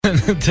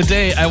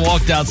Today I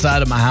walked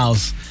outside of my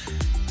house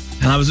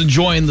and I was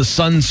enjoying the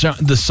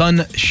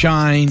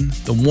sunshine,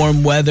 the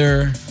warm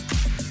weather.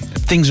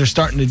 Things are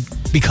starting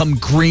to become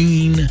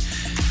green.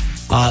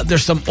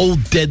 There's some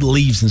old dead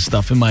leaves and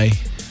stuff in my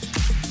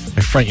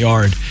front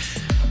yard.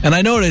 And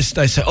I noticed,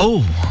 I said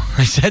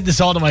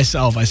this all to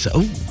myself. I said,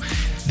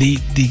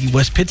 the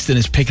West Pittston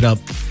is picking up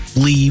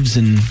leaves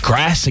and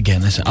grass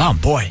again. I said, oh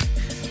boy,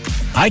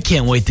 I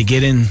can't wait to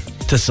get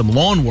into some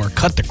lawn work,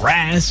 cut the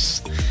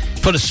grass,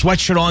 put a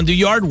sweatshirt on, do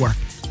yard work.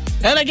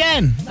 And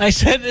again, I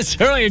said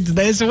this earlier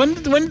today. I said, when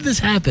did this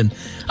happen?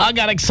 I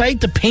got excited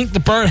to paint the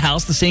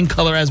birdhouse the same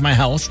color as my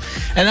house,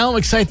 and now I'm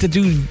excited to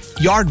do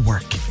yard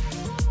work.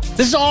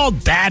 This is all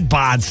dad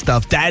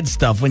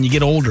stuff when you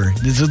get older.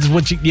 This is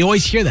what you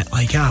always hear that.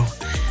 Like,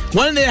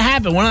 when did it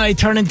happen? When did I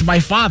turn into my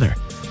father?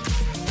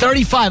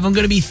 35. I'm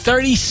going to be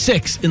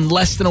 36 in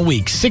less than a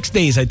week. 6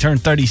 days I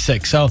turned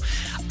 36. So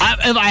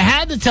if I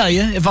had to tell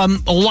you, if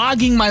I'm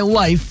logging my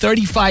life,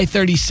 35,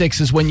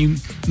 36 is when you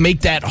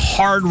make that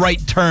hard right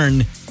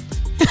turn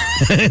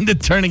into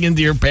turning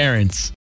into your parents.